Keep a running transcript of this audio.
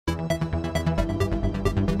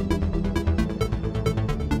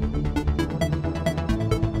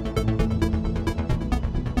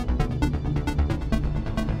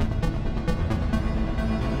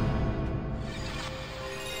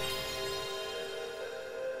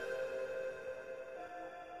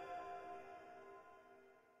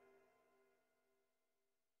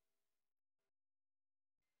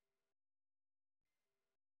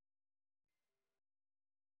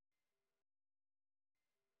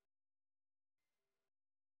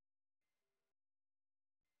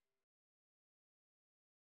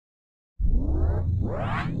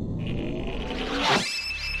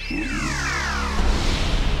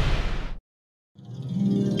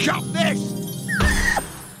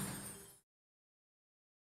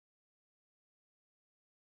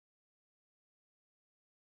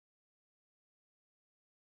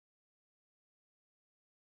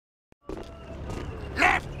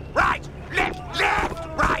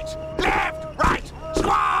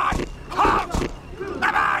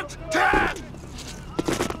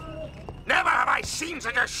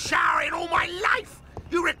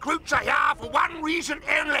reason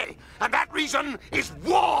only, and that reason is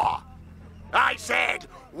war! I said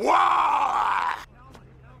war! Are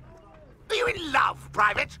you in love,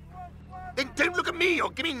 Private? Then don't look at me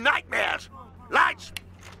or give me nightmares. Lights!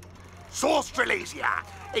 Australasia,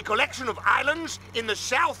 a collection of islands in the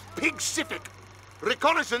South Pacific.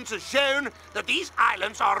 Reconnaissance has shown that these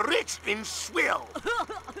islands are rich in swill.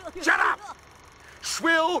 Shut up!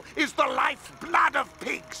 Swill is the lifeblood of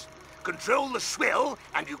pigs. Control the swill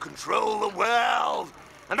and you control the world.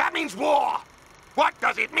 And that means war. What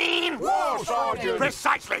does it mean? War, Sergeant!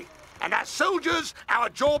 Precisely. And as soldiers, our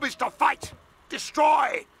job is to fight,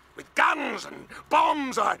 destroy, with guns and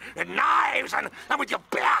bombs and knives and with your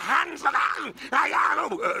bare hands.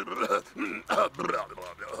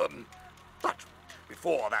 But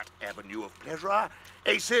before that avenue of pleasure,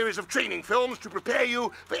 a series of training films to prepare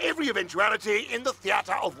you for every eventuality in the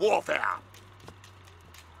theatre of warfare.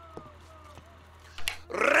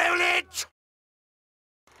 Roll it!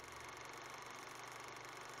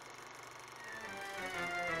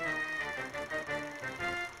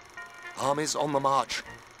 Armies on the march.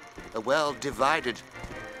 The world divided.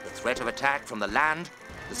 The threat of attack from the land,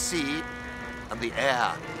 the sea, and the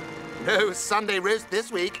air. No Sunday roast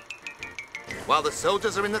this week. While the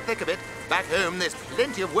soldiers are in the thick of it, back home there's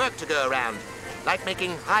plenty of work to go around, like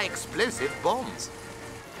making high-explosive bombs,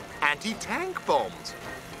 anti-tank bombs,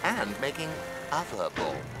 and making other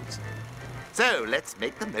bombs. So let's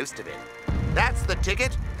make the most of it. That's the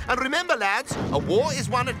ticket. And remember, lads, a war is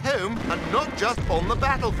won at home and not just on the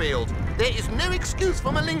battlefield. There is no excuse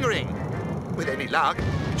for malingering. With any luck,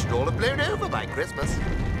 it should all have blown over by Christmas.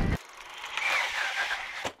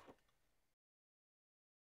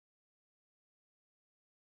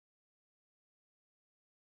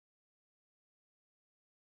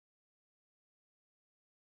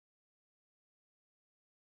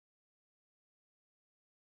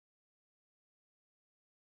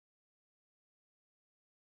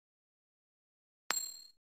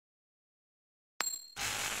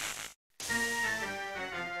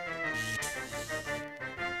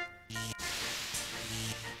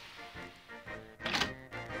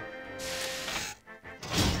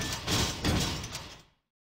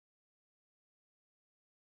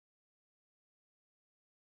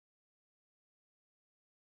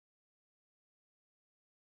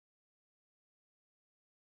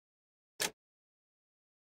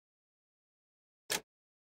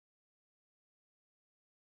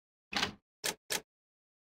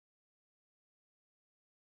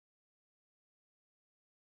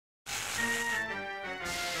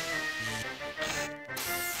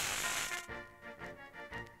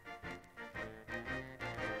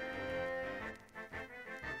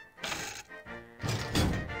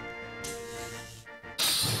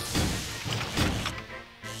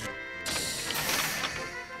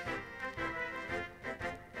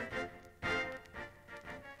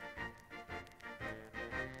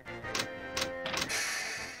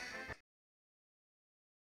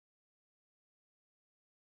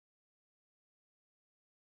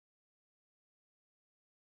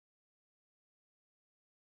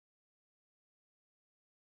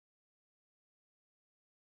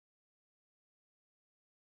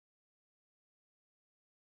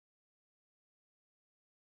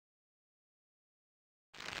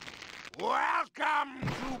 Welcome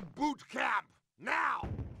to boot camp. Now,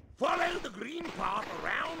 follow the green path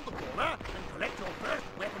around the corner and collect your first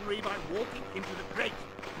weaponry by walking into the crate.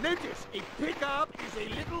 Notice, a pickup is a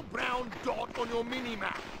little brown dot on your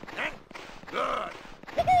mini-map. Eh? Good.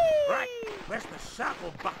 Right, press the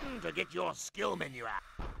circle button to get your skill menu out.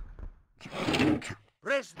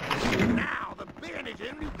 Press this. Now, the bayonet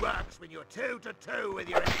only works when you're toe-to-toe with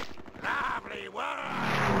your enemy. Lovely work.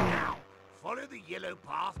 Now, follow the yellow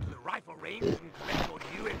path to the rifle range and collect your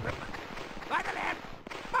new equipment. By the left!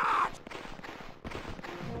 March!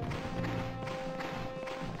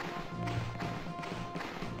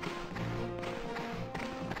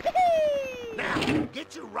 Now,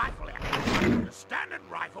 get your rifle out. The standard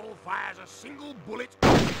rifle fires a single bullet in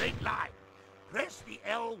a straight line. Press the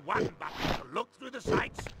L1 button to look through the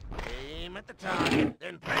sights. Aim at the target,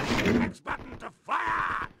 then press the X button to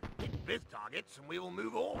fire. Hit both targets and we will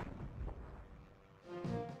move on.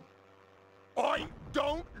 I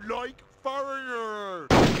don't like foreigners!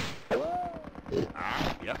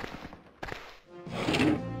 Yep.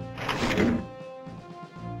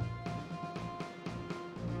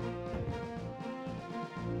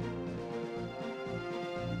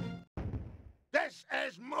 This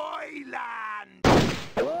is my land!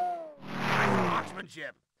 Nice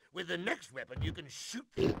marksmanship. With the next weapon, you can shoot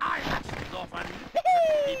the eyelashes off a...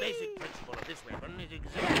 The basic principle of this weapon is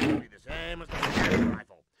exactly the same as the standard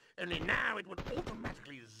rifle. only now it would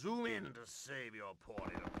automatically zoom in to save your poor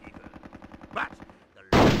little people. But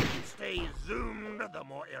the longer you stay zoomed, the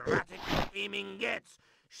more erratic your aiming gets.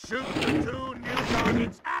 Shoot the 2 new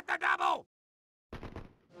targets at the double!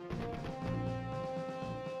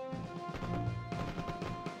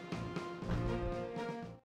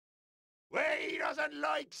 We doesn't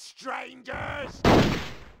like strangers!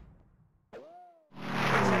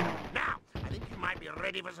 Now, I think you might be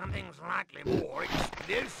ready for something slightly more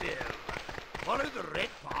explosive. Follow the red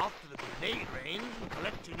path to the grenade range and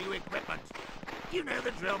collect your new equipment. You know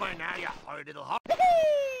the drill by now, you horrid little hop.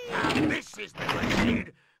 Now this is the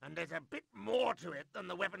grenade, and there's a bit more to it than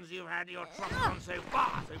the weapons you've had your trot on so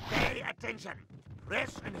far, so pay attention.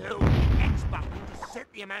 Press and hold the X button to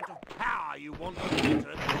set the amount of power you want to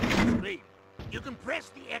enter on the screen. You can press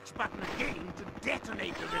the X button again to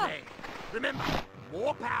detonate the grenade. Remember,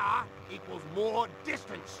 more power equals more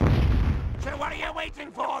distance. So what are you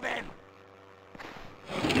waiting for then?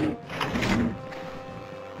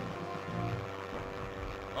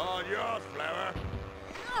 On yours, Flower.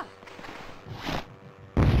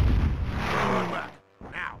 Good work.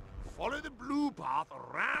 Now, follow the blue path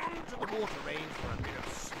around to the water range for a bit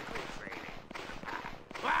of secret training.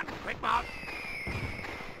 One, quick mark.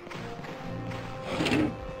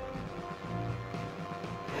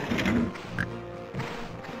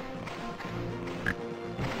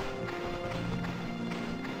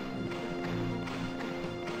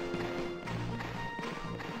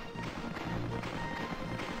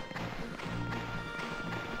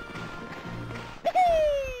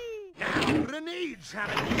 Grenades have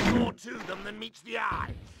a bit more to them than meets the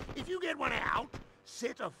eye. If you get one out,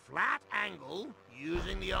 set a flat angle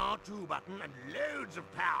using the R2 button and loads of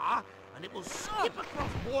power, and it will skip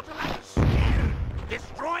across water like a stone.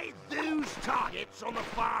 Destroy those targets on the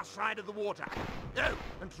far side of the water. Oh,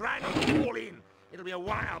 and try not to fall in. It'll be a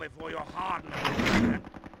while before you're hard enough.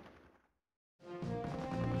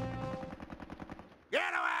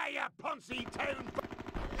 Get away, you poncy tone!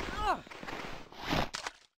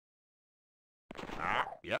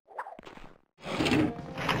 Yep.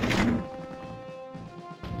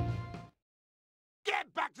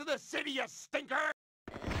 Get back to the city, you stinker!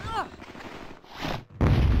 Oh,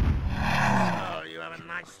 you have a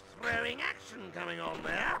nice throwing action coming on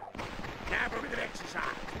there. Now for a bit of exercise.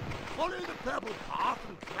 Follow the purple path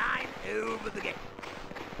and climb over the gate.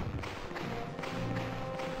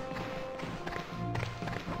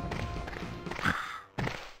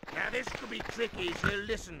 Now this could be tricky, so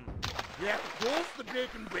listen. You have to cross the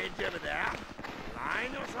broken bridge over there.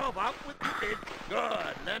 Line yourself up with the bridge.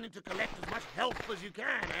 Good. Learning to collect as much health as you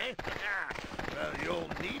can, eh? Well, you'll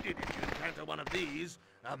need it if you encounter one of these.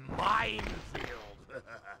 A minefield.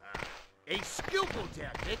 A skillful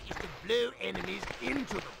tactic is to blow enemies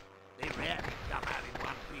into them. They rarely come out in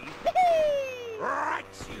one piece. Right,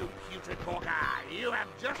 you putrid porker. You have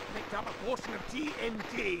just picked up a portion of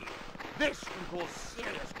TNT. This can cause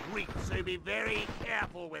serious grief, so be very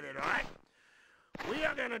careful with it, all right? We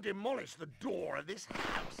are going to demolish the door of this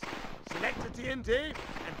house. Select the TNT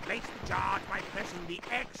and place the charge by pressing the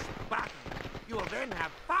X button. You will then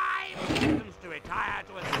have 5 seconds to retire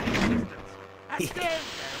to a safe distance. And don't go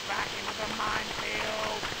back into the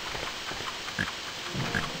minefield.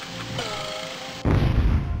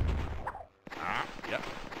 Yep.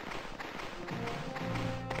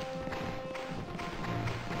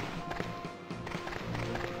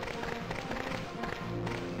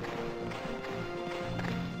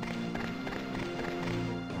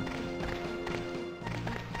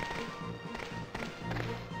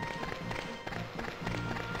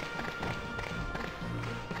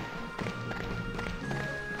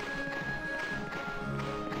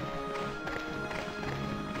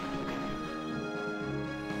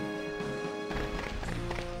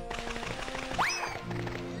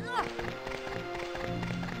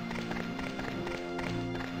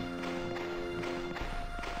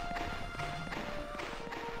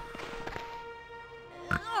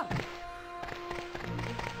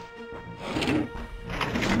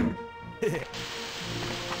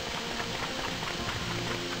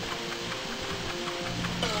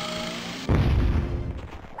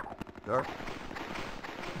 Sure.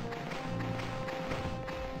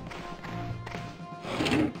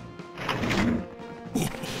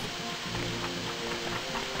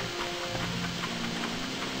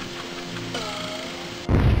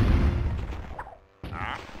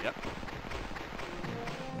 Yep.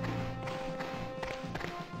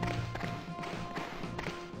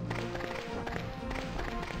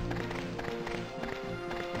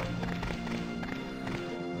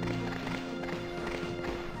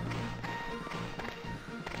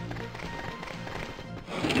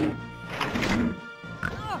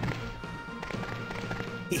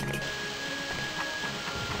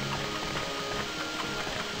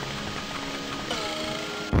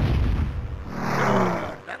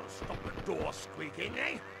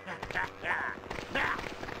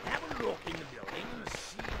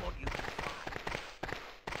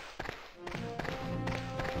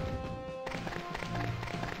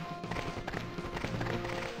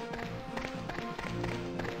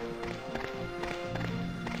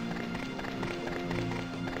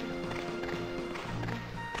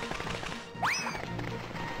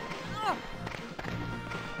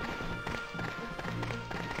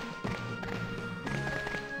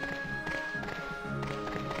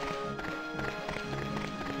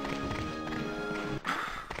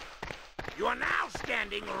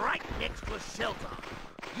 standing right next to a shelter.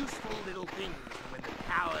 Useful little things for when the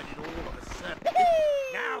coward did all of a sudden.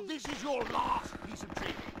 Now this is your last piece of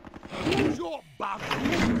training. Use your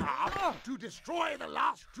bazooka to destroy the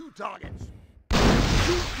last 2 targets.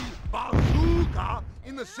 Shoot the bazooka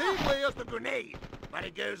in the same way as the grenade, but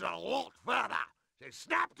it goes a lot further. So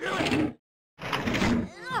snap to it!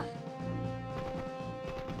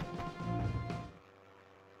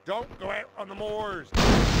 Don't go out on the moors.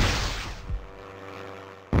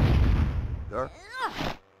 Sir?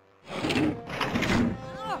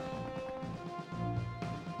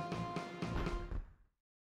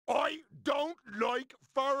 I don't like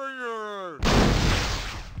foreigners.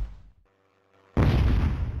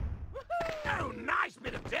 Oh, nice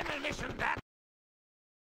bit of demolition that.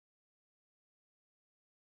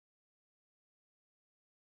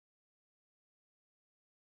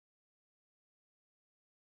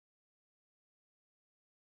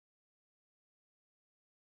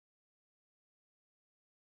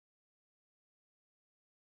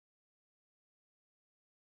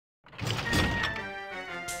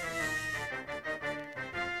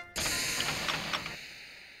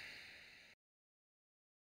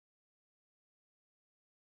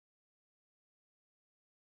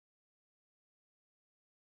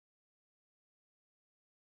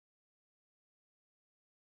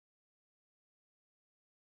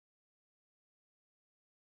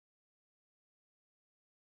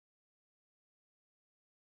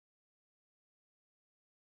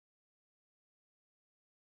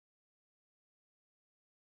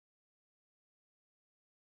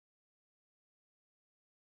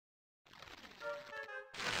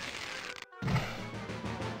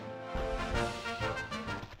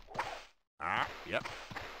 Yep.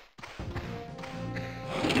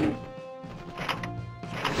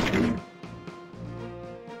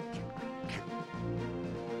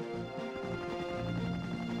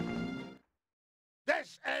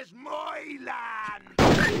 This is my land!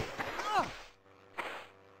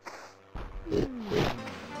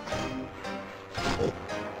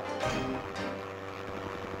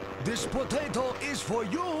 This potato is for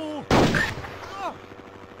you!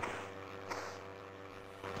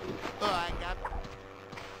 Oh, I got...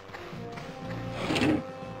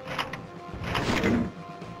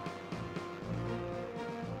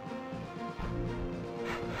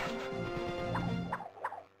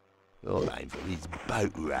 All right for his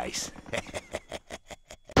boat race.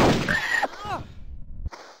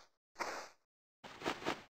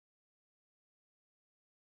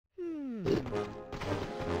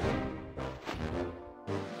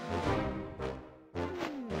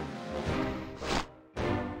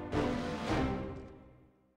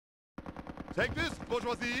 Take this,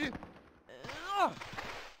 bourgeoisie!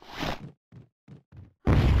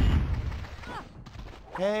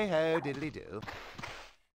 Hey ho, diddly do.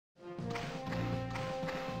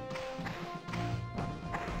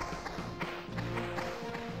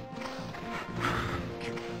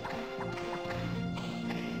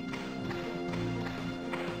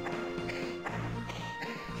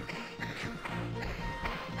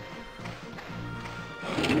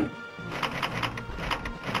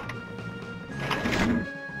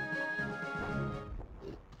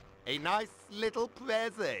 A nice little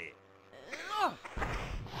present.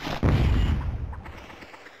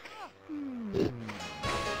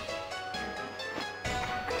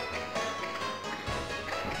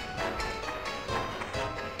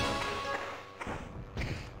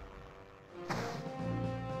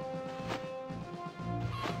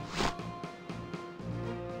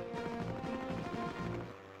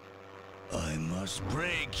 I must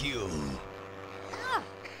break you.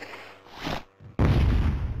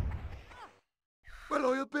 Well,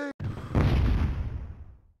 are you big?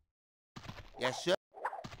 Yes, sir.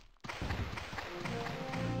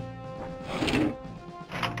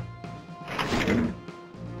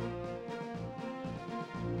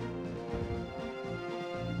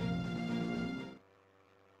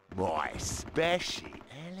 Boy,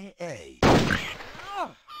 speciality.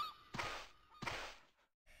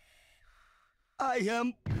 I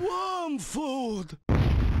am worm food.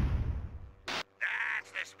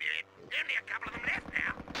 That's the spirit. Only a couple of them left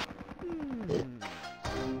now.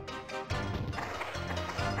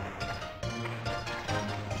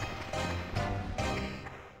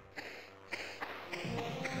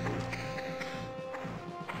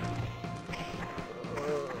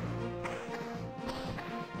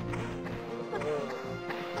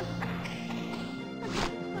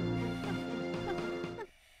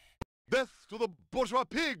 Death to the bourgeois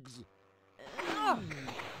pigs!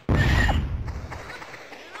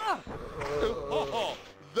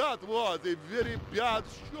 That was a very bad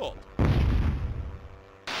shot.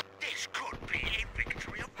 This could be a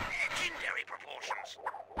victory of legendary proportions.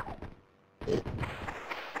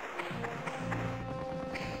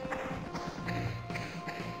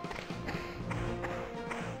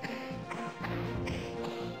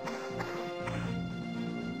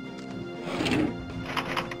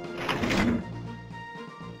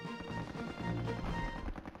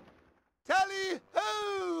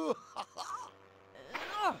 Tally-ho!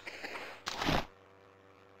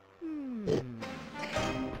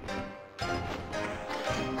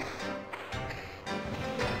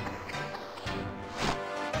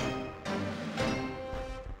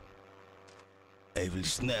 I will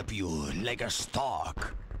snap you like a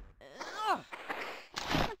stalk. Oh,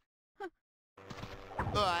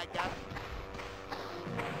 I got it.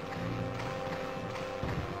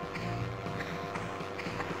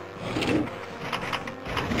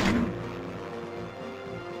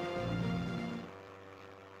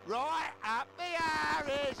 Right up the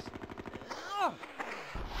Irish!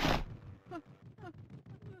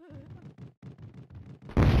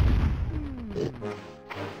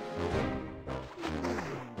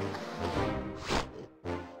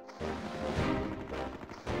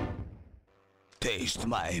 Taste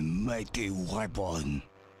my mighty weapon.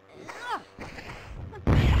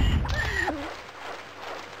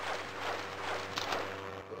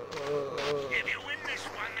 If you win this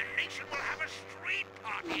one, the nation will have a street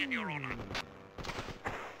party in your honor.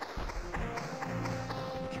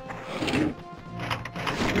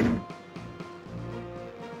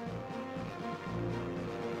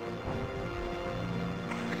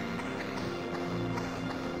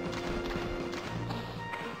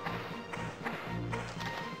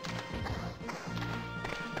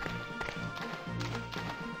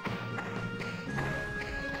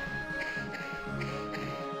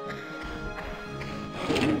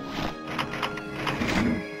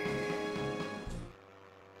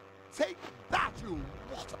 Take that, you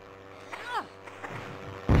water!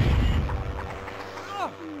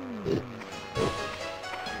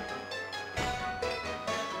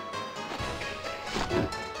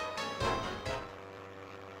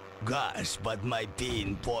 Gasp at my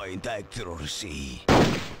pinpoint accuracy.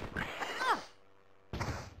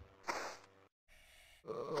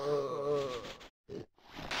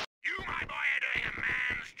 You, my boy, are doing a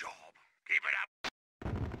man's job. Keep it up.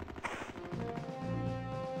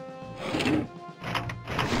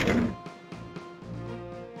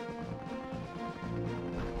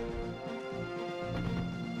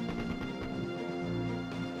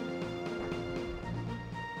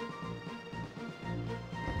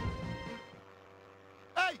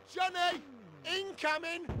 Hey, Johnny!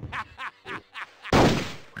 Incoming!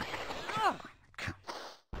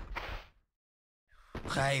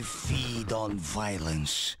 I feed on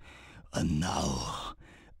violence, and now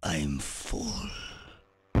I'm full.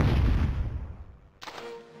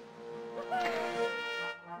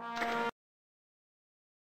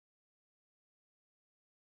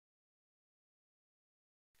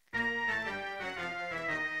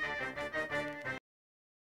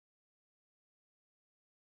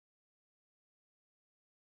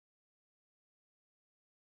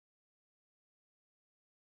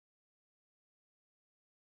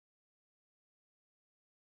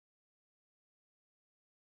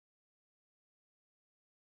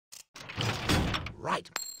 Right.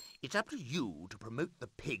 It's up to you to promote the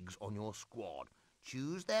pigs on your squad.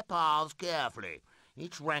 Choose their paths carefully.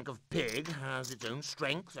 Each rank of pig has its own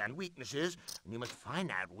strengths and weaknesses, and you must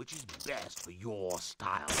find out which is best for your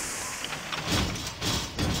style.